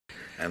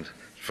And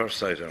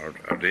first item,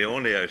 or the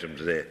only item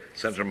today,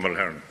 Senator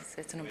Mulherin.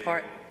 It's an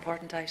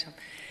important item.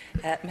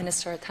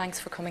 Minister, thanks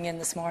for coming in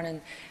this morning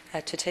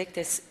to take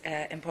this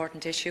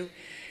important issue.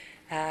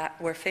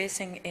 We're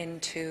facing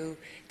into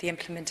the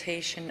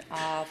implementation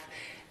of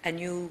a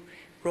new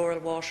rural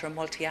water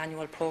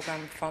multi-annual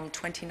programme from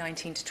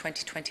 2019 to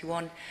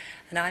 2021,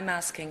 and I'm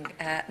asking,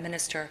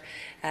 Minister,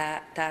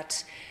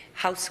 that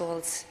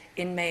households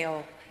in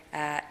Mayo,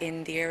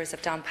 in the areas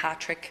of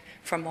Downpatrick,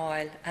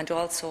 Fermoyle and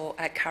also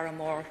at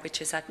Carramore,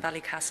 which is at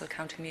Ballycastle,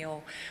 County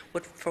Mayo,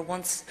 would for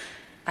once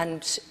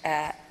and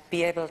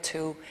be able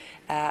to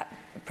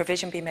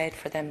provision be made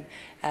for them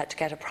to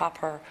get a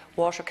proper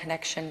water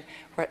connection,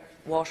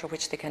 water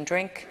which they can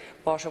drink,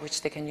 water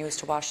which they can use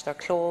to wash their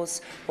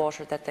clothes,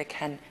 water that they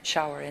can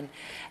shower in,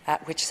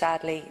 which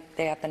sadly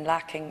they have been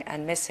lacking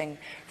and missing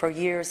for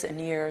years and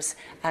years,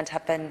 and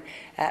have been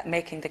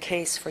making the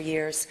case for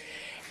years.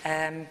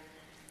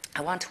 I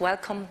want to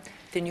welcome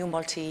the new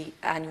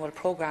multi-annual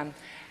programme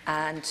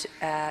and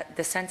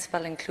the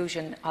sensible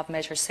inclusion of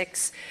Measure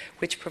 6,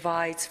 which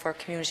provides for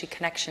community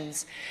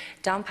connections.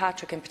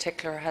 Downpatrick in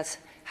particular has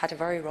had a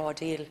very raw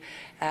deal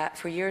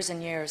for years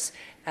and years,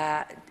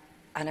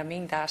 and I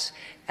mean that.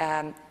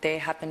 They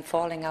have been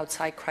falling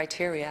outside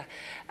criteria,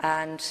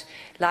 and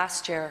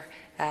last year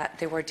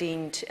they were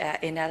deemed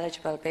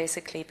ineligible,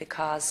 basically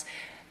because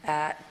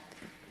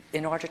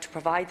in order to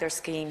provide their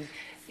scheme,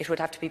 it would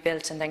have to be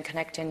built and then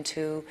connect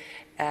into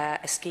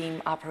a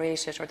scheme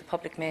operated, or the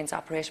public mains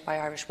operated by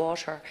Irish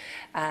Water,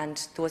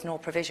 and there was no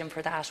provision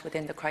for that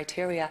within the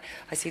criteria.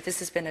 I see this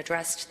has been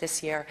addressed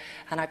this year,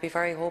 and I'd be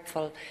very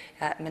hopeful,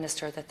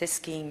 Minister, that this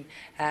scheme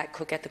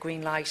could get the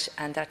green light,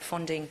 and that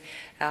funding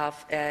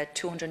of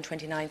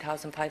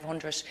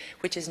 229,500,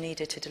 which is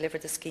needed to deliver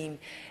the scheme,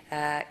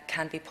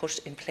 can be put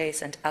in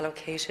place and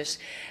allocated.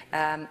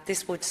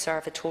 This would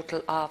serve a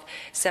total of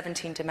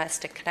 17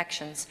 domestic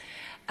connections.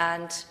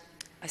 And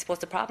I suppose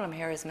the problem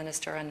here is,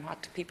 Minister, and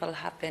what people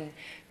have been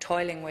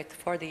toiling with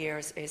for the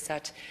years, is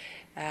that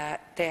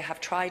they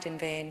have tried in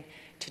vain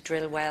to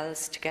drill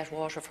wells to get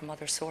water from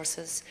other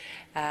sources.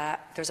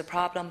 There's a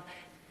problem,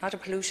 not a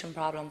pollution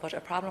problem, but a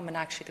problem in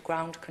actually the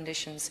ground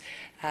conditions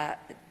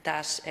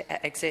that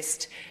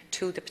exist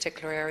to the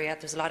particular area.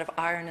 There's a lot of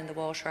iron in the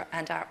water,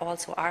 and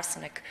also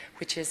arsenic,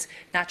 which is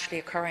naturally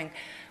occurring.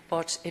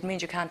 But it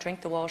means you can't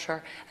drink the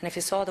water, and if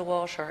you saw the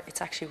water,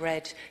 it's actually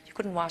red. You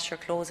couldn't wash your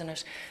clothes in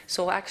it.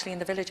 So actually in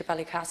the village of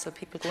Ballycastle,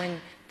 people go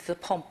in to the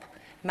pump,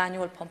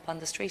 manual pump on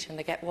the street, and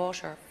they get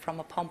water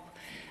from a pump,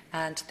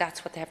 and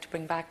that's what they have to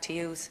bring back to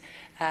use,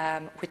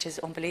 which is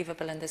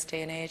unbelievable in this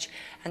day and age.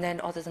 And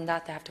then other than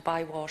that, they have to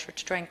buy water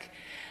to drink.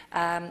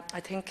 I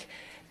think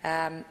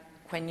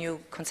when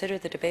you consider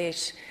the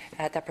debate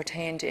that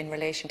pertained in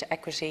relation to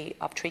equity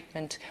of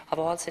treatment of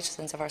all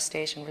citizens of our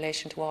state in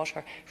relation to water,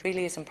 it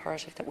really is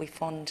imperative that we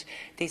fund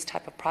these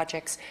type of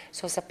projects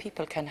so that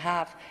people can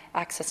have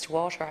access to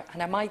water.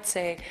 And I might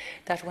say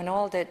that when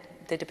all the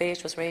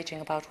debate was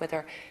raging about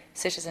whether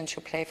citizens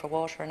should pay for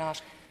water or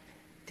not,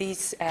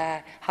 these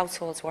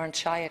households weren't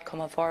shy at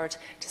coming forward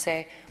to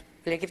say,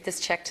 will you give this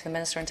cheque to the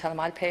Minister and tell him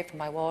I'll pay for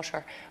my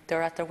water?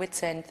 They're at their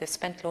wits' end, they've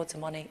spent loads of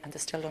money and they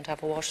still don't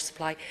have a water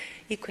supply.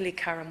 Equally,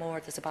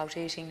 Carramore, there's about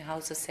 18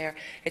 houses there.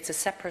 It's a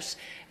separate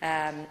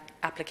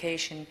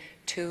application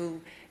to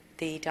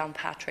the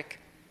Downpatrick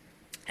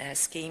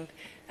scheme.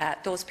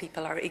 Those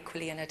people are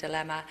equally in a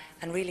dilemma,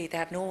 and really they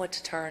have nowhere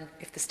to turn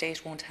if the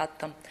state won't help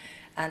them.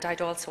 And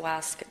I'd also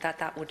ask that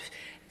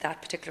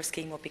that particular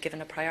scheme would be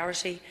given a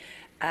priority.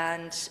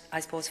 And I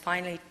suppose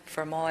finally,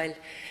 for Moyle,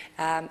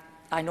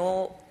 I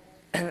know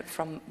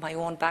from my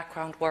own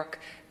background work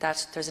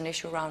that there's an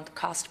issue around the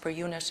cost per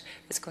unit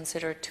is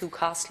considered too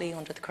costly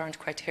under the current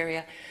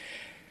criteria.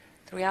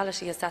 The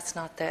reality is that's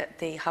not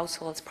the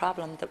household's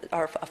problem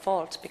or a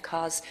fault,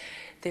 because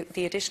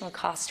the additional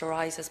cost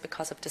arises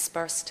because of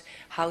dispersed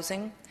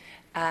housing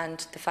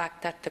and the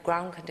fact that the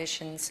ground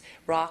conditions,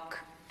 rock,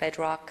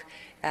 bedrock,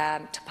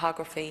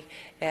 topography,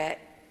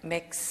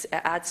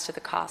 adds to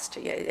the cost.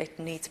 It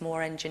needs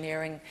more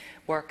engineering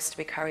works to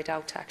be carried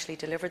out to actually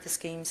deliver the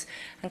schemes.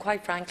 And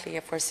quite frankly,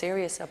 if we're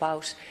serious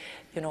about,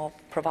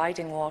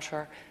 providing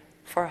water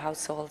for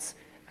households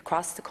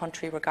across the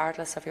country,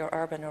 regardless of your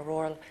urban or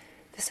rural,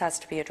 this has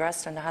to be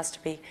addressed, and there has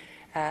to be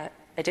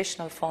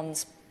additional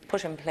funds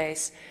put in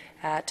place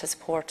to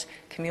support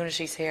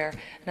communities here.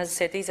 And as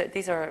I say,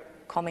 these are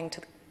coming to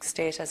the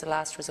state as a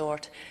last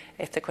resort.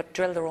 If they could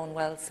drill their own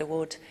wells, they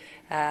would,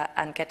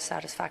 and get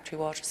satisfactory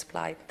water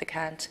supply, but they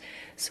can't.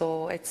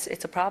 So it's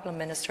a problem,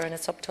 Minister, and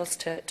it's up to us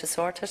to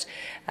sort it.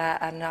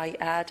 And I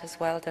add as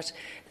well that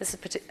this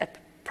is a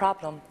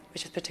problem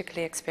which is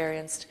particularly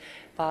experienced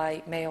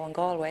by Mayo and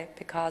Galway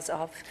because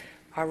of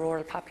our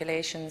rural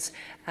populations,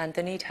 and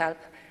they need help.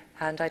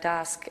 And I'd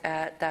ask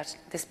that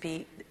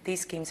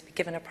these schemes be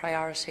given a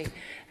priority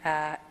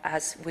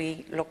as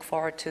we look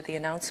forward to the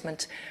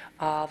announcement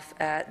of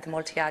the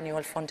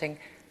multi-annual funding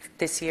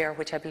this year,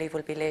 which I believe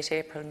will be late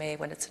April, May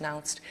when it's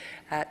announced.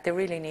 They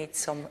really need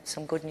some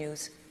good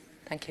news.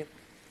 Thank you.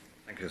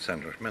 Thank you,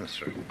 Senator.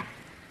 Minister.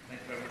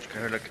 Thank you very much.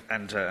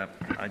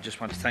 I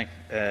just want to thank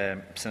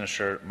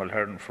Senator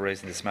Mulherin for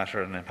raising this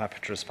matter, and I'm happy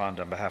to respond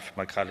on behalf of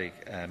my colleague,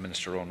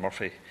 Minister Owen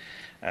Murphy.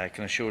 I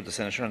can assure the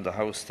Senator and the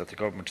House that the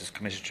Government is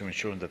committed to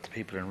ensuring that the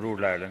people in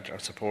rural Ireland are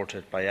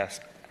supported by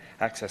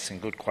accessing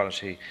good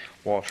quality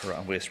water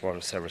and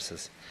wastewater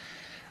services.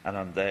 And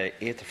on the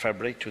 8th of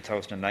February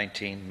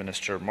 2019,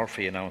 Minister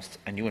Murphy announced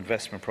a new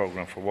investment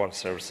programme for water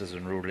services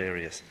in rural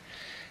areas.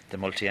 The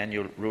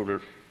multi-annual Rural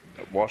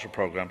Water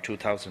Programme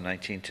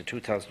 2019 to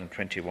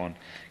 2021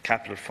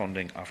 capital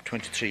funding of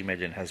 £23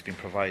 million has been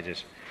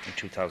provided in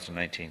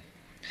 2019,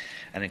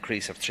 an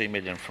increase of £3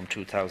 million from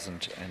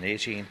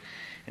 2018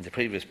 in the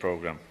previous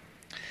programme.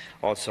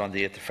 Also on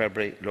the 8th of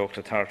February,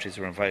 local authorities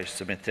were invited to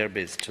submit their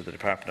bids to the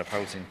Department of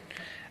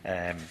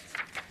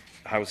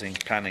Housing,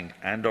 Planning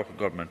and Local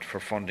Government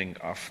for funding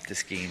of the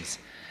schemes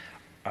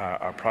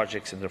or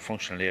projects in their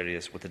functional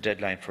areas, with the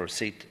deadline for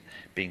receipt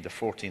being the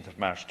 14th of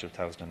March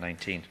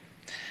 2019.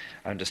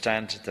 I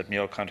understand that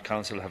Mayo County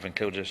Council have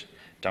included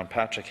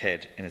Downpatrick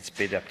Head in its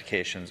bid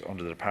applications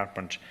under the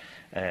Department,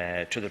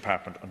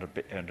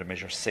 under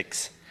Measure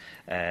 6,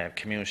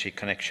 Community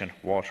Connection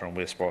Water and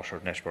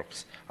Wastewater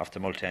Networks of the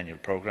multi-annual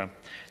programme.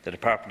 The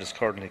Department is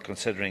currently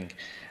considering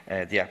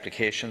the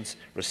applications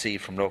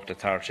received from local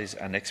authorities.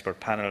 An expert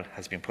panel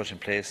has been put in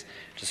place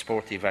to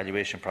support the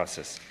evaluation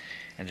process.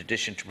 In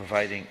addition to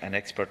providing an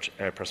expert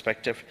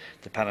perspective,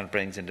 the panel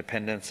brings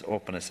independence,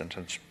 openness and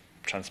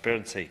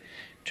transparency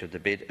to the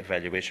bid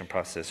evaluation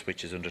process,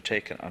 which is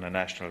undertaken on a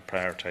national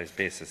prioritised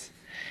basis.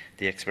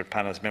 The expert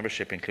panel's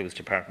membership includes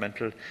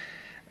departmental,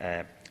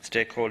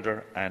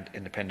 stakeholder and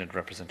independent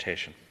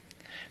representation.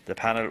 The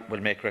panel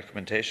will make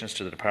recommendations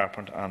to the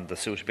Department on the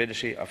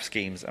suitability of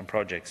schemes and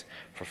projects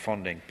for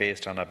funding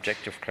based on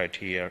objective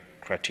criteria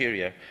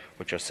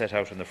which are set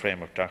out in the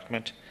framework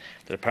document.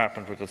 The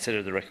Department will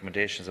consider the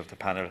recommendations of the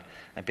panel,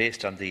 and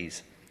based on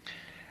these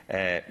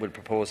will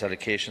propose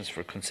allocations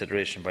for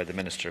consideration by the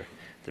Minister.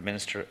 The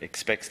Minister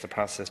expects the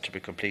process to be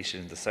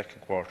completed in the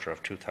second quarter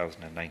of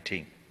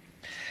 2019.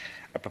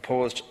 A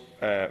proposed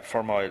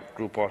Fermoil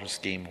Group Water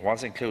Scheme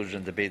was included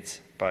in the bids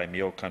by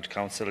Mayo County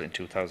Council in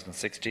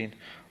 2016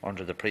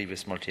 under the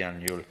previous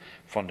multi-annual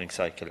funding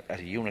cycle at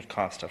a unit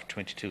cost of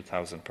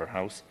 £22,000 per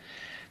house.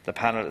 The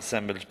panel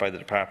assembled by the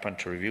Department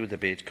to review the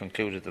bid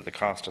concluded that the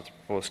cost of the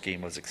proposed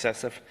scheme was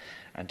excessive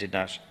and did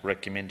not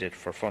recommend it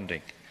for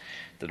funding.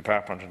 The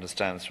Department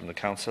understands from the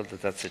Council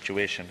that that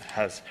situation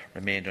has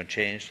remained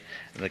unchanged,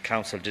 and the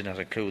Council did not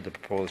include the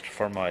proposed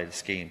Fermoil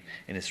scheme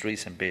in its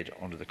recent bid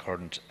under the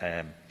current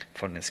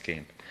funding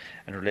scheme.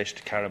 In relation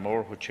to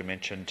Carramore, which you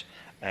mentioned,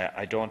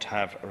 I don't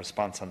have a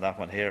response on that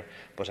one here,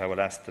 but I will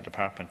ask the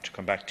Department to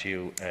come back to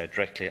you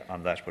directly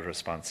on that with a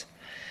response.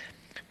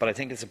 But I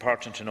think it's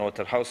important to note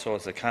that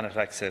households that cannot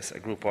access a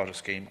group water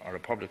scheme or a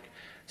public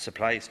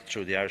supply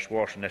through the Irish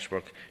Water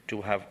Network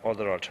do have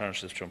other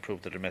alternatives to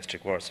improve the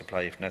domestic water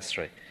supply if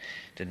necessary.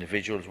 The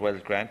Individual's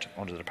Wealth Grant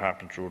under the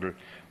Department Rural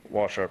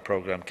Water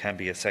Programme can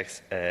be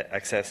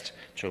accessed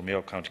through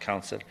Mayo County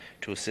Council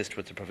to assist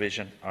with the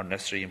provision or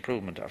necessary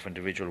improvement of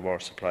individual water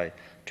supply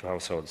to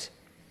households.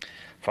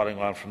 Following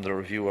on from the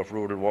review of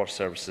rural water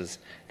services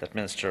that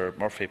Minister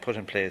Murphy put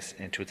in place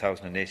in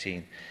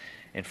 2018,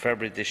 in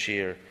February this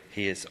year,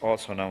 he has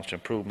also announced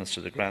improvements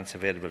to the grants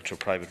available to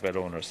private well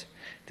owners.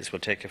 This will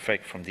take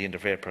effect from the end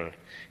of April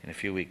in a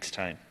few weeks'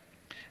 time.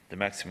 The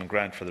maximum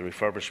grant for the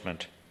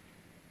refurbishment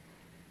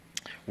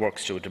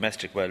works to a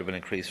domestic well will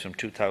increase from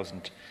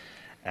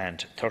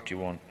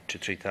 €2,031 to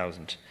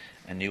 €3,000.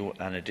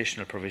 An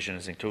additional provision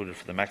is included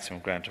for the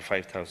maximum grant of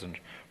 €5,000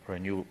 where a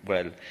new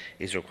well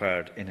is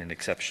required in an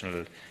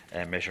exceptional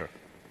measure.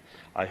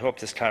 I hope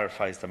this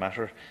clarifies the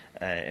matter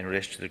in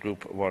relation to the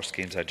group water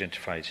schemes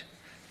identified.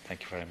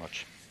 Thank you very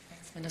much.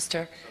 Thanks,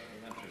 Minister.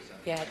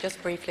 Yeah,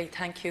 just briefly,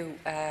 thank you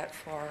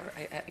for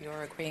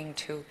your agreeing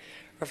to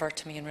revert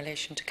to me in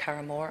relation to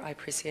Carramore. I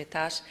appreciate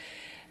that.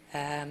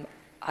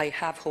 I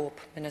have hope,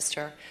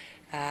 Minister.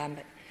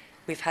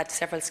 We've had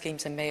several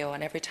schemes in Mayo,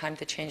 and every time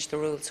they change the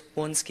rules,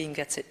 one scheme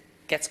gets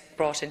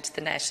brought into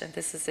the net, and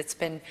it's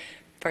been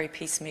very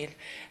piecemeal,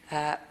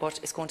 but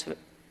it's going to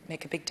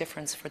make a big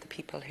difference for the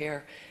people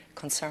here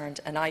concerned.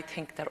 And I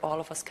think that all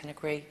of us can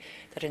agree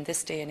that in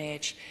this day and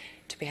age,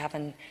 to be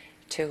having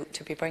to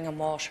be bringing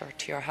water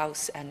to your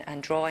house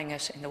and drawing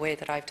it in the way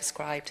that I've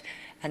described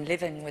and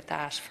living with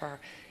that for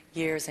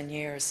years and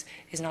years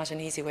is not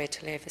an easy way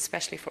to live,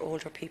 especially for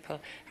older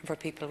people and for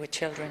people with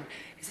children.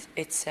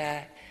 It's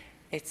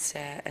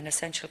an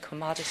essential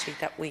commodity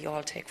that we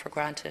all take for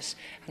granted,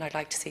 and I'd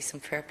like to see some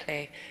fair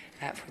play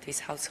for these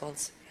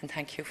households. And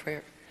thank you for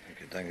your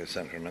Thank you,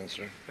 Senator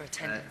Minister. Your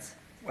attendance.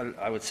 Well,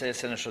 I would say,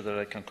 Senator, that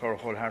I concur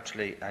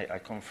wholeheartedly. I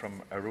come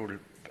from a rural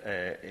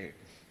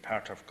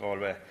part of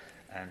Galway,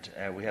 and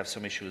we have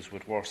some issues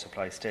with water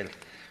supply still.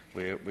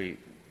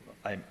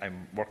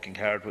 I'm working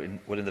hard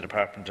within the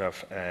Department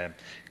of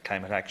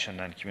Climate Action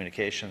and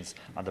Communications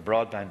on the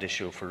broadband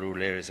issue for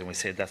rural areas, and we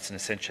say that's an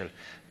essential,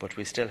 but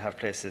we still have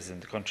places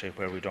in the country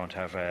where we don't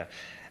have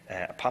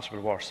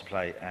potable water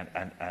supply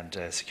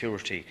and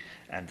security,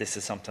 and this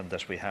is something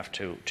that we have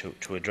to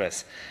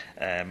address.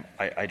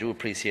 I do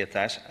appreciate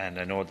that, and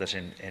I know that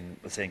in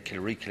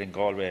Kilreekil in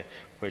Galway,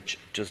 which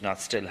does not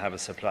still have a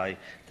supply,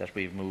 that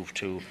we've moved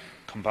to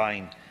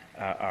combine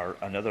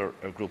another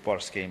group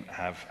water scheme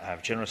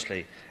have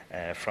generously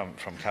from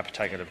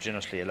Captagal have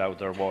generously allowed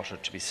their water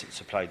to be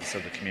supplied to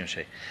the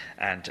community,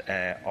 and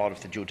all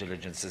of the due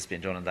diligence has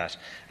been done on that.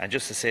 And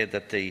just to say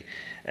that the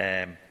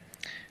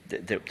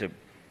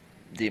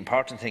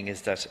important thing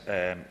is that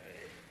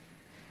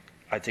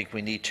I think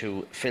we need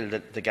to fill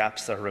the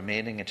gaps that are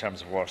remaining in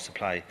terms of water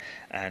supply,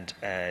 and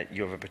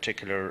you have a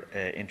particular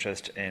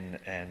interest in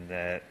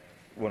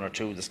one or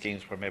two of the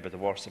schemes where maybe the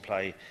water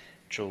supply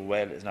through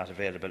well is not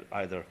available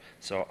either.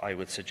 So I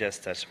would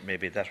suggest that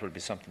maybe that will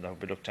be something that will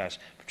be looked at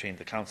between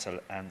the Council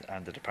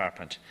and the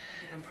Department.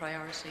 Given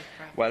priority,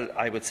 perhaps. Well,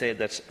 I would say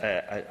that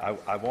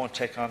I won't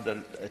take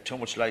on too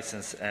much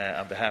licence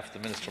on behalf of the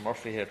Minister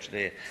Murphy here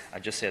today. I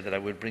just say that I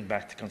will bring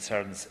back the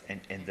concerns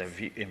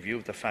in view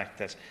of the fact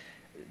that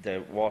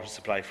the water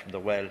supply from the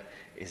well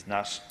is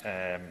not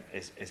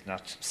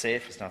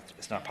safe,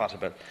 it's not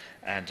potable,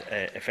 and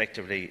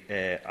effectively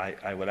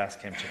I will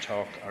ask him to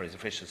talk, or his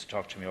officials to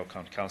talk to Mayo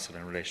County Council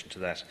in relation to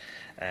that.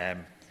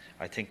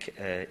 I think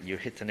you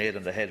hit the nail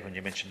on the head when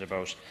you mentioned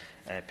about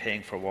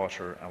paying for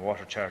water and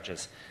water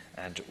charges,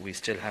 and we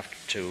still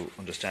have to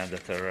understand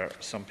that there are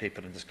some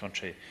people in this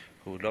country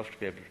who would love to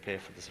be able to pay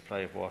for the supply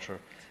of water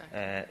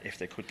if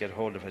they could get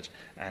hold of it,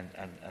 and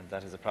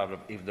that is a problem.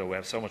 Even though we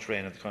have so much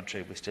rain in the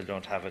country, we still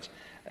don't have it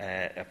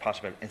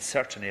possible in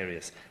certain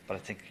areas. But I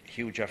think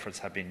huge efforts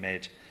have been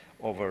made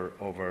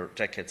over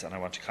decades, and I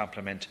want to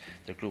compliment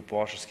the group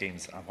water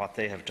schemes and what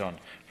they have done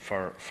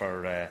for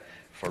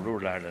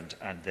rural Ireland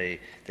and the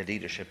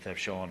leadership they've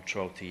shown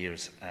throughout the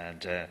years,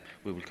 and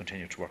we will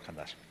continue to work on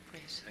that.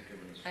 Great.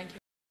 Thank you.